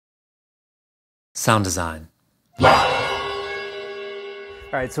Sound design. Alright,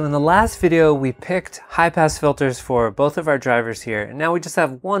 so in the last video we picked high-pass filters for both of our drivers here, and now we just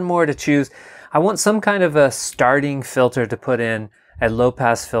have one more to choose. I want some kind of a starting filter to put in, a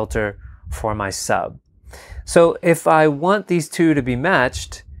low-pass filter for my sub. So if I want these two to be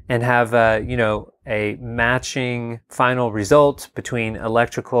matched and have a matching final result between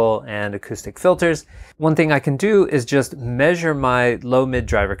electrical and acoustic filters, one thing I can do is just measure my low-mid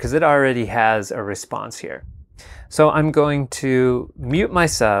driver because it already has a response here. So I'm going to mute my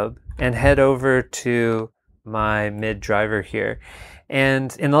sub and head over to my mid driver here.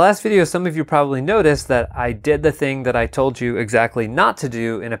 And in the last video, some of you probably noticed that I did the thing that I told you exactly not to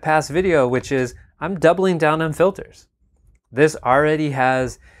do in a past video, which is I'm doubling down on filters. This already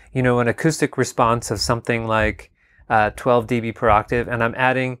has, an acoustic response of something like 12 dB per octave, and I'm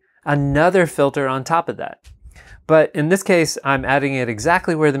adding another filter on top of that. But in this case, I'm adding it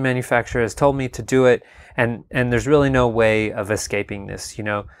exactly where the manufacturer has told me to do it, and there's really no way of escaping this.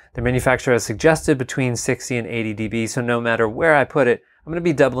 The manufacturer has suggested between 60 and 80 dB, so no matter where I put it, I'm going to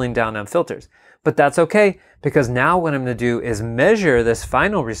be doubling down on filters. But that's okay, because now what I'm going to do is measure this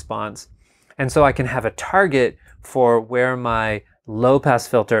final response, and so I can have a target for where my low-pass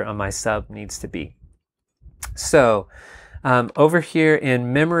filter on my sub needs to be. So over here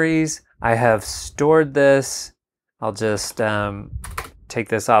in memories, I have stored this. I'll just take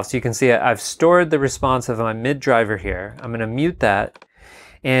this off. So you can see I've stored the response of my mid driver here. I'm going to mute that.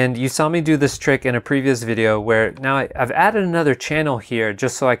 And you saw me do this trick in a previous video where now I've added another channel here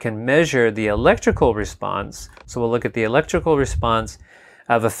just so I can measure the electrical response. So we'll look at the electrical response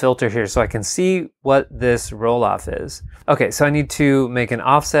of a filter here so I can see what this roll-off is. Okay, so I need to make an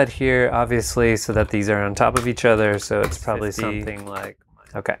offset here, obviously, so that these are on top of each other. So it's probably 50. Something like,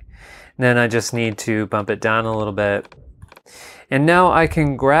 okay. And then I just need to bump it down a little bit. And now I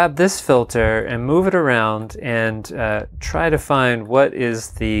can grab this filter and move it around and try to find what is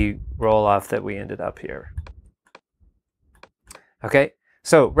the roll-off that we ended up here. Okay,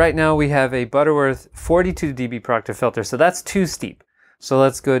 so right now we have a Butterworth 42 dB per octave filter, so that's too steep. So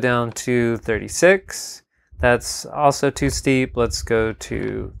let's go down to 36. That's also too steep. Let's go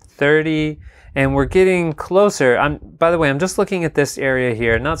to 30. And we're getting closer. By the way, I'm just looking at this area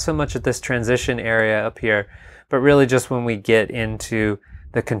here, not so much at this transition area up here, but really just when we get into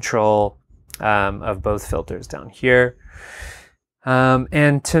the control of both filters down here.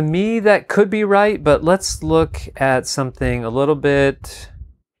 And to me, that could be right, but let's look at something a little bit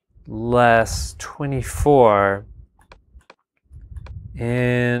less, 24.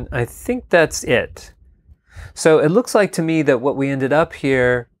 And I think that's it. So it looks like to me that what we ended up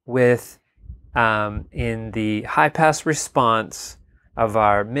here with in the high pass response of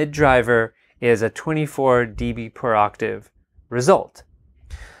our mid driver is a 24 dB per octave result.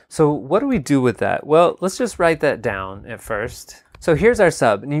 So what do we do with that? Well, let's just write that down at first. So here's our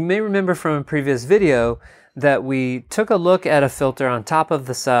sub, and you may remember from a previous video that we took a look at a filter on top of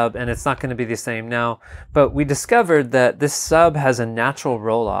the sub, and it's not going to be the same now, but we discovered that this sub has a natural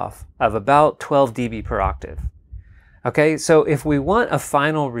roll-off of about 12 dB per octave. Okay, so if we want a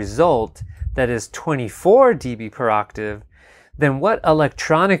final result that is 24 dB per octave, then what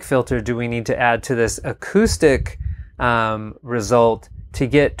electronic filter do we need to add to this acoustic result to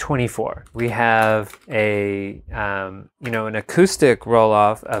get 24? We have a an acoustic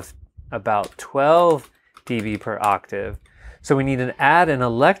roll-off of about 12 dB per octave. So we need to add an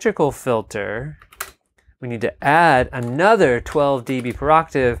electrical filter. We need to add another 12 dB per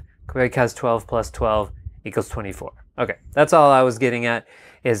octave because 12 plus 12 equals 24. Okay, that's all I was getting at,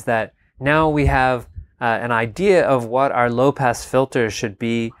 is that now we have an idea of what our low-pass filter should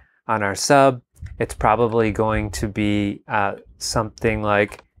be on our sub. It's probably going to be something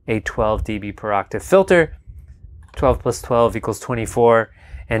like a 12 dB per octave filter. 12 plus 12 equals 24.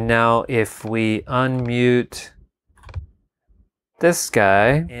 And now if we unmute this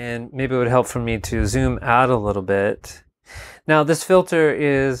guy, and maybe it would help for me to zoom out a little bit. Now this filter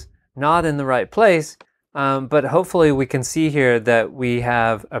is not in the right place, but hopefully we can see here that we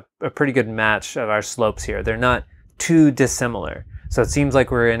have a pretty good match of our slopes here. They're not too dissimilar. So it seems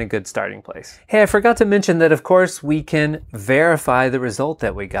like we're in a good starting place. Hey, I forgot to mention that of course we can verify the result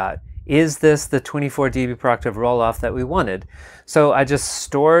that we got. Is this the 24 dB per octave roll-off that we wanted? So I just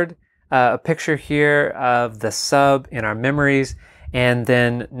stored a picture here of the sub in our memories, and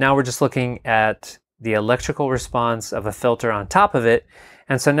then now we're just looking at the electrical response of a filter on top of it.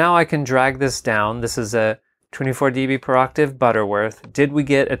 And so now I can drag this down. This is a 24 dB per octave Butterworth. Did we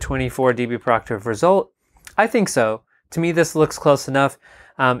get a 24 dB per octave result? I think so. To me, this looks close enough.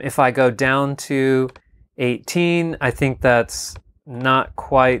 If I go down to 18, I think that's not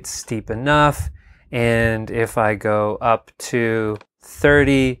quite steep enough. And if I go up to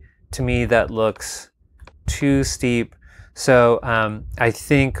 30, to me that looks too steep. So I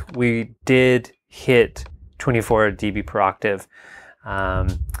think we did hit 24 dB per octave.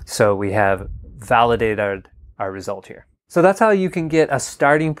 So we have validated our result here. So that's how you can get a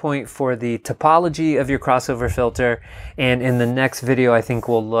starting point for the topology of your crossover filter. And in the next video, I think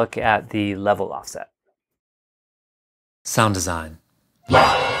we'll look at the level offset. Sound design.